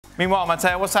Meanwhile,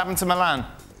 Matteo, what's happened to Milan?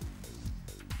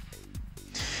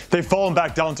 They've fallen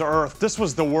back down to earth. This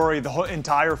was the worry the whole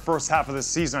entire first half of the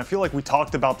season. I feel like we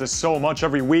talked about this so much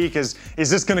every week. Is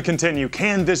this going to continue?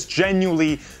 Can this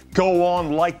genuinely go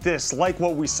on like this, like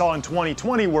what we saw in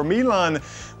 2020, where Milan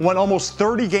went almost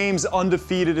 30 games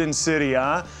undefeated in Serie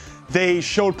A? They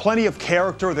showed plenty of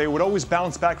character. They would always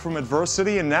bounce back from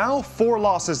adversity. And now 4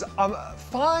 losses. I'm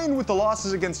fine with the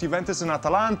losses against Juventus and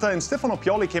Atalanta. And Stefano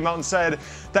Pioli came out and said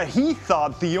that he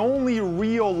thought the only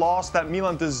real loss that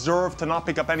Milan deserved to not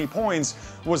pick up any points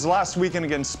was last weekend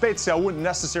against Spezia. I wouldn't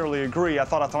necessarily agree. I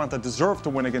thought Atalanta deserved to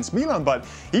win against Milan. But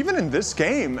even in this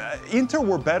game, Inter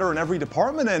were better in every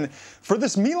department. And for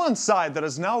this Milan side that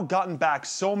has now gotten back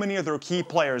so many of their key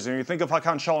players, and you think of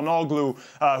Hakan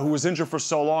Çalhanoğlu, who was injured for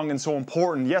so long and so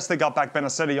important. Yes, they got back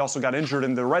Benacetti, also got injured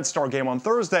in the Red Star game on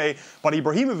Thursday, but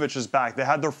Ibrahimovic is back. They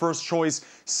had their first choice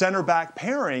center back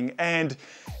pairing, and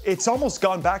it's almost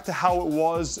gone back to how it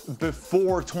was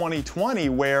before 2020,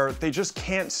 where they just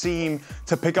can't seem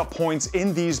to pick up points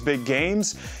in these big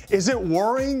games. Is it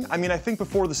worrying? I mean, I think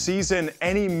before the season,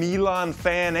 any Milan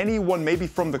fan, anyone maybe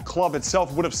from the club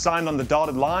itself would have signed on the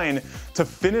dotted line to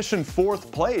finish in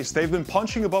 4th place. They've been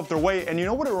punching above their weight, and you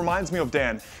know what it reminds me of,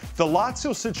 Dan? The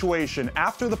Lazio situation,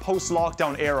 after the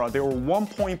post-lockdown era, they were 1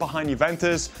 point behind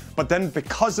Juventus, but then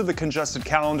because of the congested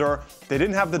calendar, they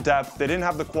didn't have the depth, they didn't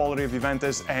have the quality of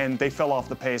Juventus, and they fell off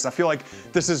the pace. I feel like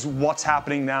this is what's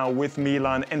happening now with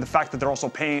Milan, and the fact that they're also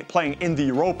playing in the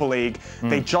Europa League.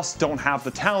 They just don't have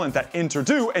the talent that Inter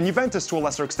do, and Juventus to a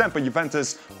lesser extent, but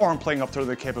Juventus aren't playing up to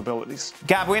their capabilities.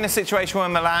 Gab, we're in a situation where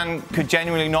Milan could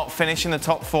genuinely not finish in the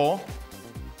top 4?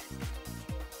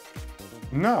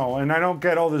 No, and I don't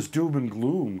get all this doom and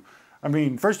gloom. I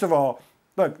mean, first of all,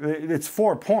 look, it's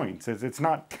 4 points. It's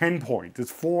not 10 points.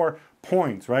 It's 4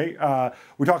 points, right?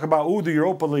 We talk about, the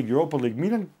Europa League.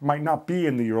 Milan might not be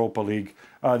in the Europa League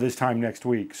this time next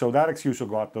week, so that excuse will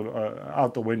go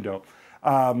out the window.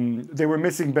 They were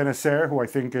missing Benacer, who I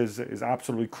think is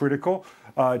absolutely critical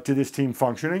to this team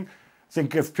functioning. I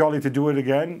think if Pioli to do it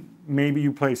again, maybe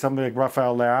you play somebody like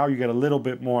Rafael Leao, you get a little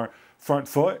bit more front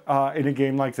foot in a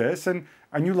game like this, and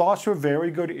you lost to a very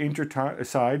good Inter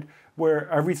side where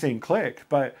everything clicked.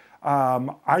 But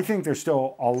I think there's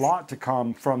still a lot to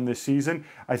come from this season.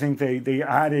 I think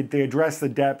they addressed the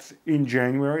depth in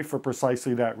January for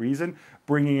precisely that reason,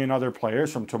 bringing in other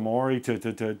players from Tomori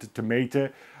to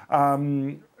Mete.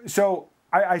 So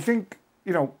I think,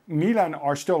 you know, Milan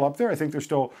are still up there. I think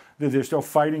they're still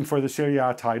fighting for the Serie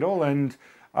A title, and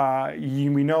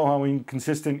we know how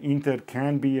inconsistent Inter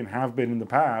can be and have been in the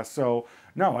past. So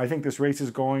no, I think this race is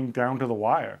going down to the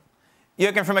wire.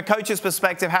 Jurgen, from a coach's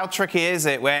perspective, how tricky is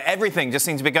it where everything just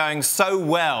seems to be going so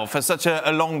well for such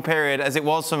a long period as it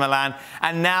was for Milan,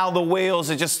 and now the wheels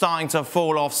are just starting to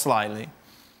fall off slightly?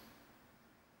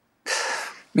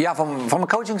 Yeah, from a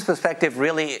coaching's perspective,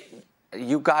 really,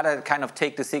 you got to kind of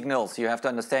take the signals. You have to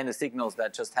understand the signals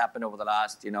that just happened over the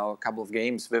last, couple of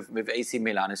games with AC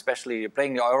Milan, especially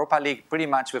playing the Europa League pretty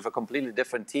much with a completely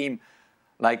different team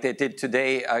like they did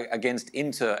today against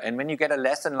Inter. And when you get a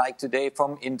lesson like today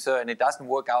from Inter and it doesn't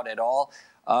work out at all,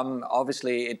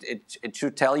 obviously it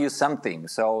should tell you something.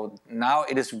 So now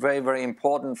it is very, very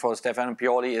important for Stefano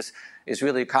Pioli is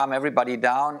really calm everybody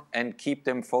down and keep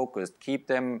them focused, keep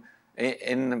them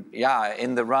in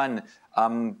the run.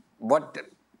 What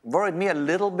worried me a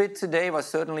little bit today was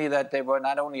certainly that they were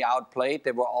not only outplayed,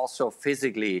 they were also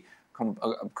physically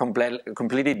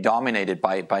completely dominated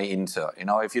by Inter.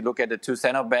 If you look at the 2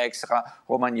 center backs,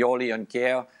 Romagnoli and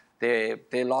Kjaer,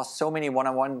 they lost so many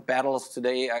one-on-one battles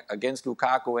today against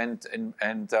Lukaku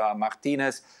and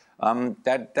Martinez.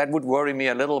 That would worry me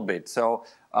a little bit. So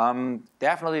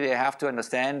definitely they have to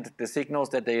understand the signals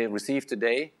that they received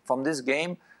today from this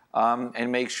game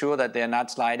and make sure that they're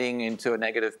not sliding into a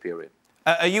negative period.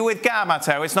 Are you with Gab,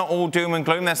 Matteo? It's not all doom and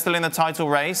gloom. They're still in the title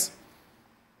race.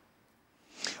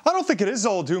 I don't think it is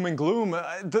all doom and gloom.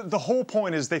 The whole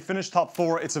point is they finished top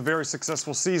 4. It's a very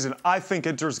successful season. I think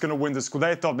Inter's going to win the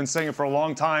Scudetto. I've been saying it for a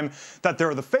long time that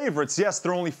they're the favorites. Yes,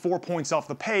 they're only 4 points off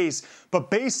the pace,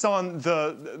 but based on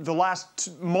the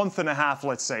last month and a half,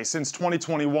 let's say, since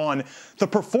 2021, the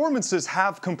performances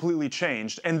have completely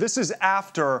changed. And this is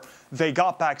after they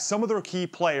got back some of their key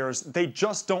players. They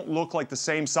just don't look like the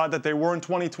same side that they were in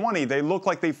 2020. They look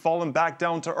like they've fallen back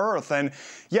down to earth. And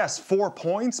yes, 4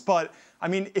 points, but I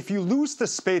mean, if you lose to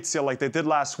Spezia like they did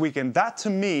last weekend, that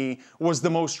to me was the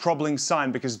most troubling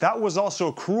sign, because that was also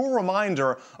a cruel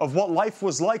reminder of what life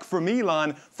was like for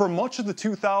Milan for much of the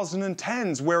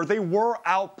 2010s, where they were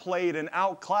outplayed and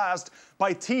outclassed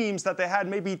by teams that they had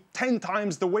maybe 10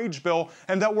 times the wage bill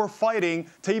and that were fighting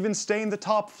to even stay in the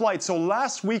top flight. So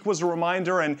last week was a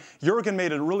reminder, and Jurgen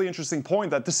made a really interesting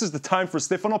point that this is the time for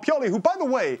Stefano Pioli, who, by the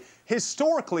way,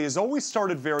 historically has always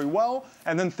started very well,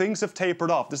 and then things have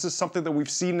tapered off. This is something that we've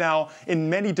seen now in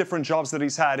many different jobs that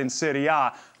he's had in Serie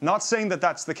A. Not saying that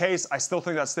that's the case. I still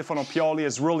think that Stefano Pioli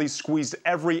has really squeezed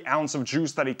every ounce of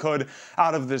juice that he could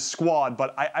out of this squad,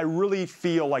 but I really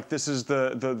feel like this is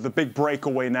the big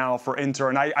breakaway now for Inter,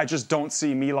 and I just don't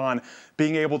see Milan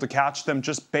being able to catch them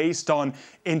just based on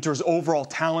Inter's overall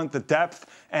talent, the depth,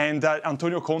 and that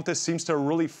Antonio Conte seems to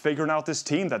really figuring out this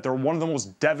team, that they're one of the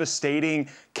most devastating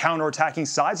counter-attacking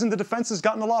sides, and the defense has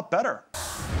gotten a lot better.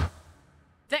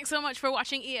 Thanks so much for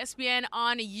watching ESPN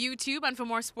on YouTube. And for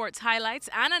more sports highlights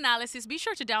and analysis, be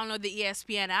sure to download the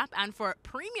ESPN app. And for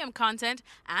premium content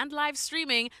and live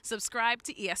streaming, subscribe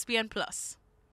to ESPN Plus.